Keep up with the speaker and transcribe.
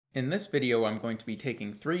In this video, I'm going to be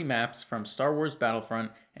taking 3 maps from Star Wars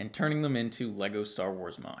Battlefront and turning them into LEGO Star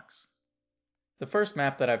Wars MOCs. The first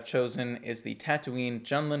map that I've chosen is the Tatooine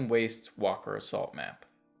Jundland Wastes Walker Assault map.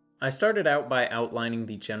 I started out by outlining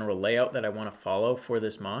the general layout that I want to follow for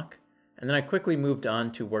this MOC, and then I quickly moved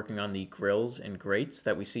on to working on the grills and grates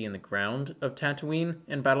that we see in the ground of Tatooine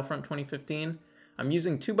in Battlefront 2015. I'm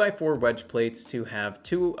using 2x4 wedge plates to have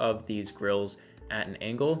 2 of these grills at an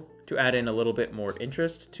angle to add in a little bit more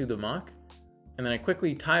interest to the MOC. And then I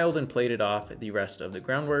quickly tiled and plated off the rest of the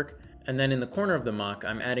groundwork. And then in the corner of the MOC,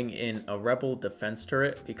 I'm adding in a rebel defense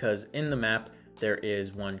turret because in the map, there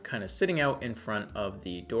is one kind of sitting out in front of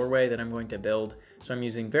the doorway that I'm going to build. So I'm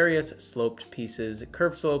using various sloped pieces,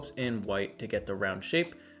 curved slopes in white to get the round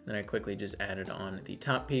shape. Then I quickly just added on the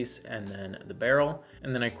top piece and then the barrel.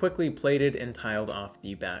 And then I quickly plated and tiled off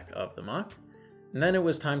the back of the MOC. And then it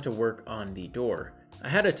was time to work on the door. I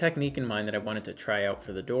had a technique in mind that I wanted to try out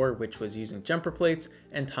for the door, which was using jumper plates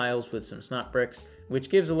and tiles with some snot bricks, which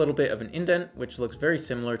gives a little bit of an indent, which looks very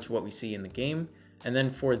similar to what we see in the game. And then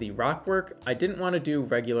for the rock work, I didn't want to do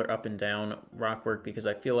regular up and down rock work because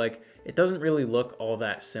I feel like it doesn't really look all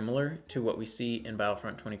that similar to what we see in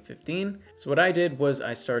Battlefront 2015. So what I did was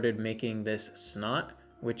I started making this snot,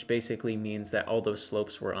 which basically means that all those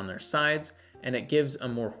slopes were on their sides, and it gives a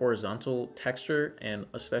more horizontal texture, and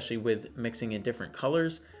especially with mixing in different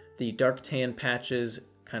colors, the dark tan patches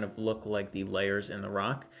kind of look like the layers in the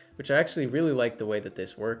rock, which I actually really like the way that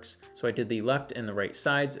this works. So I did the left and the right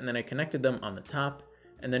sides, and then I connected them on the top.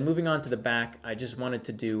 And then moving on to the back, I just wanted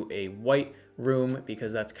to do a white room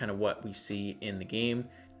because that's kind of what we see in the game.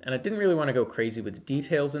 And I didn't really want to go crazy with the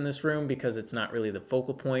details in this room because it's not really the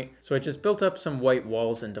focal point. So I just built up some white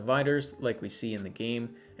walls and dividers like we see in the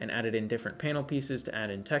game and added in different panel pieces to add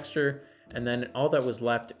in texture. And then all that was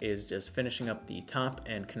left is just finishing up the top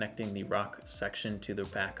and connecting the rock section to the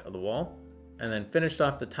back of the wall. And then finished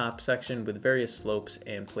off the top section with various slopes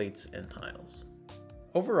and plates and tiles.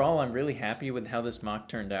 Overall, I'm really happy with how this MOC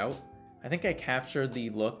turned out. I think I captured the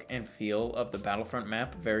look and feel of the Battlefront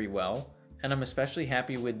map very well. And I'm especially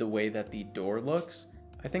happy with the way that the door looks.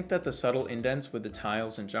 I think that the subtle indents with the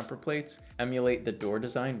tiles and jumper plates emulate the door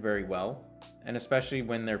design very well, and especially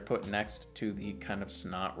when they're put next to the kind of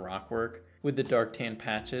snot rockwork with the dark tan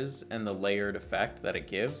patches and the layered effect that it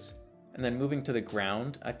gives. And then moving to the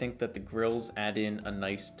ground, I think that the grills add in a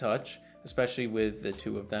nice touch, especially with the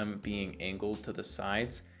 2 of them being angled to the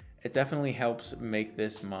sides. It definitely helps make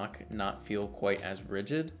this MOC not feel quite as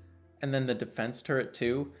rigid. And then the defense turret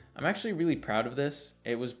too, I'm actually really proud of this.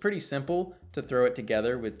 It was pretty simple to throw it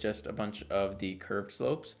together with just a bunch of the curved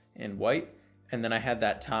slopes in white. And then I had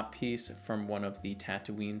that top piece from one of the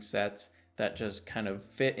Tatooine sets that just kind of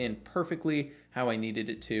fit in perfectly how I needed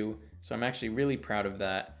it to. So I'm actually really proud of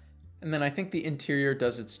that. And then I think the interior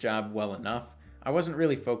does its job well enough. I wasn't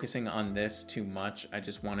really focusing on this too much. I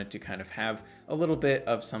just wanted to kind of have a little bit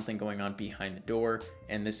of something going on behind the door,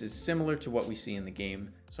 and this is similar to what we see in the game,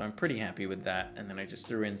 so I'm pretty happy with that. And then I just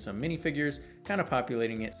threw in some minifigures, kind of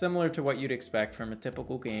populating it, similar to what you'd expect from a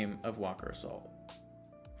typical game of Walker Assault.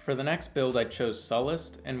 For the next build, I chose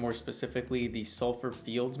Sullust, and more specifically the Sulfur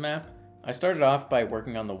Fields map. I started off by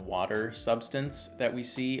working on the water substance that we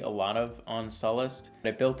see a lot of on Sullust.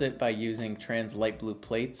 I built it by using trans light blue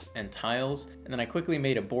plates and tiles, and then I quickly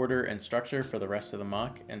made a border and structure for the rest of the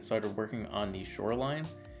MOC and started working on the shoreline.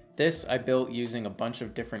 This I built using a bunch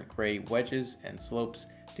of different gray wedges and slopes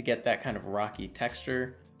to get that kind of rocky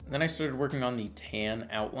texture. And then I started working on the tan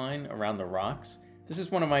outline around the rocks. This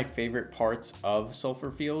is one of my favorite parts of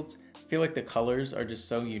Sulfur Fields. I feel like the colors are just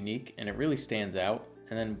so unique and it really stands out.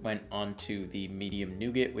 And then went on to the medium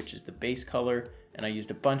nougat, which is the base color. And I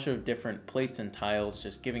used a bunch of different plates and tiles,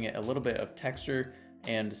 just giving it a little bit of texture,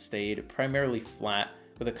 and stayed primarily flat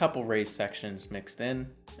with a couple raised sections mixed in.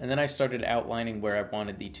 And then I started outlining where I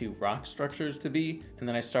wanted the 2 rock structures to be. And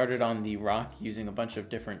then I started on the rock using a bunch of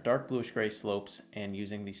different dark bluish gray slopes and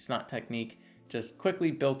using the snot technique, just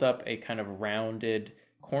quickly built up a kind of rounded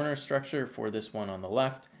corner structure for this one on the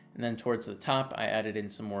left. And then towards the top, I added in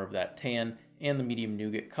some more of that tan and the medium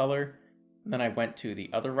nougat color. And then I went to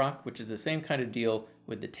the other rock, which is the same kind of deal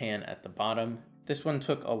with the tan at the bottom. This one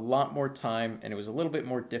took a lot more time and it was a little bit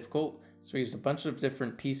more difficult. So I used a bunch of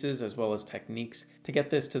different pieces as well as techniques to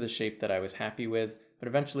get this to the shape that I was happy with. But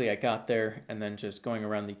eventually I got there, and then just going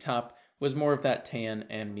around the top was more of that tan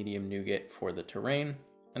and medium nougat for the terrain.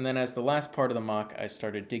 And then as the last part of the MOC, I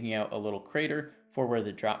started digging out a little crater for where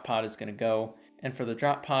the drop pod is going to go. And for the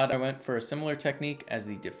drop pod, I went for a similar technique as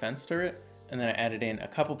the defense turret. And then I added in a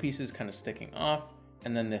couple pieces kind of sticking off,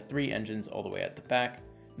 and then the 3 engines all the way at the back.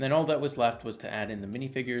 And then all that was left was to add in the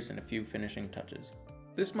minifigures and a few finishing touches.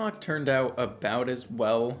 This MOC turned out about as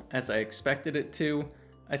well as I expected it to.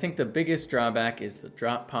 I think the biggest drawback is the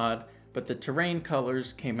drop pod, but the terrain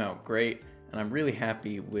colors came out great, and I'm really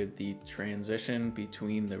happy with the transition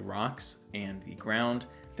between the rocks and the ground.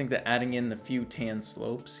 I think that adding in the few tan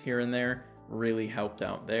slopes here and there really helped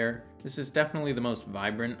out there. This is definitely the most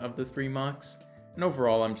vibrant of the 3 MOCs, and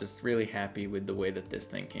overall I'm just really happy with the way that this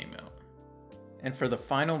thing came out. And for the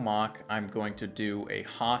final MOC, I'm going to do a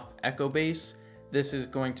Hoth Echo Base. This is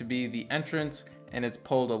going to be the entrance, and it's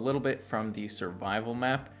pulled a little bit from the survival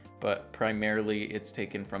map, but primarily it's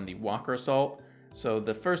taken from the Walker Assault. So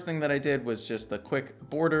the first thing that I did was just a quick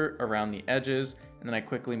border around the edges, and then I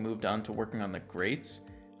quickly moved on to working on the grates.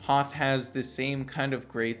 Hoth has the same kind of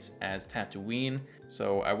grates as Tatooine,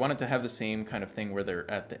 so I wanted to have the same kind of thing where they're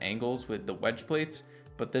at the angles with the wedge plates,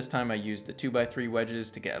 but this time I used the 2x3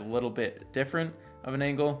 wedges to get a little bit different of an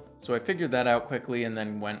angle. So I figured that out quickly and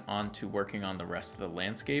then went on to working on the rest of the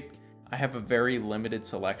landscape. I have a very limited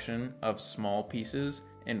selection of small pieces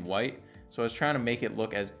in white, so I was trying to make it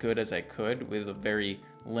look as good as I could with a very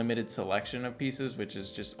limited selection of pieces, which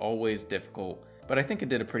is just always difficult, but I think I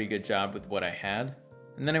did a pretty good job with what I had.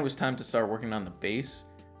 And then it was time to start working on the base.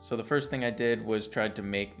 So the first thing I did was tried to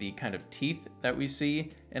make the kind of teeth that we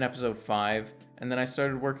see in episode 5, and then I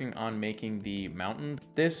started working on making the mountain.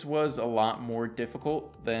 This was a lot more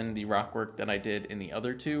difficult than the rock work that I did in the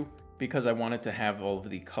other 2, because I wanted to have all of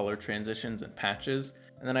the color transitions and patches.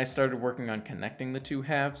 And then I started working on connecting the 2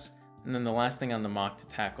 halves. And then the last thing on the MOC to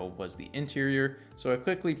tackle was the interior. So I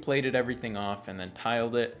quickly plated everything off and then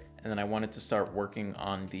tiled it. And then I wanted to start working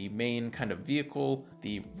on the main kind of vehicle,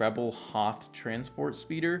 the Rebel Hoth transport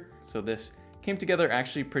speeder. So this came together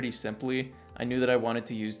actually pretty simply. I knew that I wanted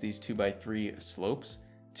to use these 2x3 slopes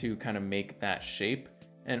to kind of make that shape.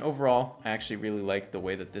 And overall, I actually really like the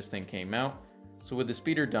way that this thing came out. So with the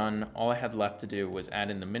speeder done, all I had left to do was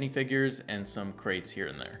add in the minifigures and some crates here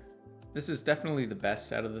and there. This is definitely the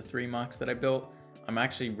best out of the 3 MOCs that I built. I'm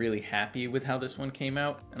actually really happy with how this one came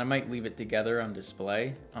out, and I might leave it together on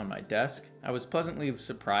display on my desk. I was pleasantly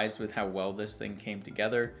surprised with how well this thing came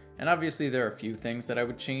together, and obviously there are a few things that I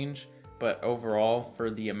would change, but overall,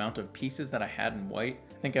 for the amount of pieces that I had in white,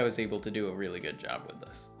 I think I was able to do a really good job with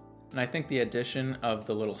this. And I think the addition of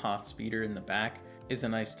the little Hoth speeder in the back is a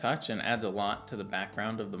nice touch and adds a lot to the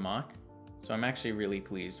background of the MOC, so I'm actually really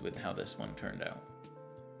pleased with how this one turned out.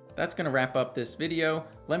 That's going to wrap up this video.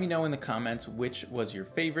 Let me know in the comments which was your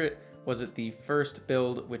favorite. Was it the first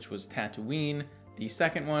build, which was Tatooine, the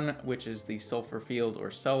second one, which is the Sulfur Field or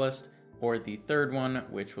Sullust, or the third one,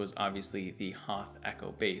 which was obviously the Hoth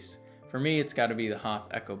Echo Base? For me, it's got to be the Hoth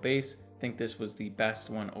Echo Base. I think this was the best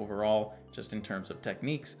one overall, just in terms of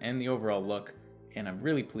techniques and the overall look, and I'm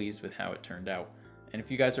really pleased with how it turned out. And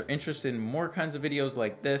if you guys are interested in more kinds of videos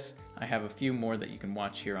like this, I have a few more that you can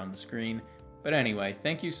watch here on the screen. But anyway,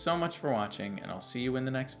 thank you so much for watching, and I'll see you in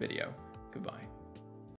the next video. Goodbye.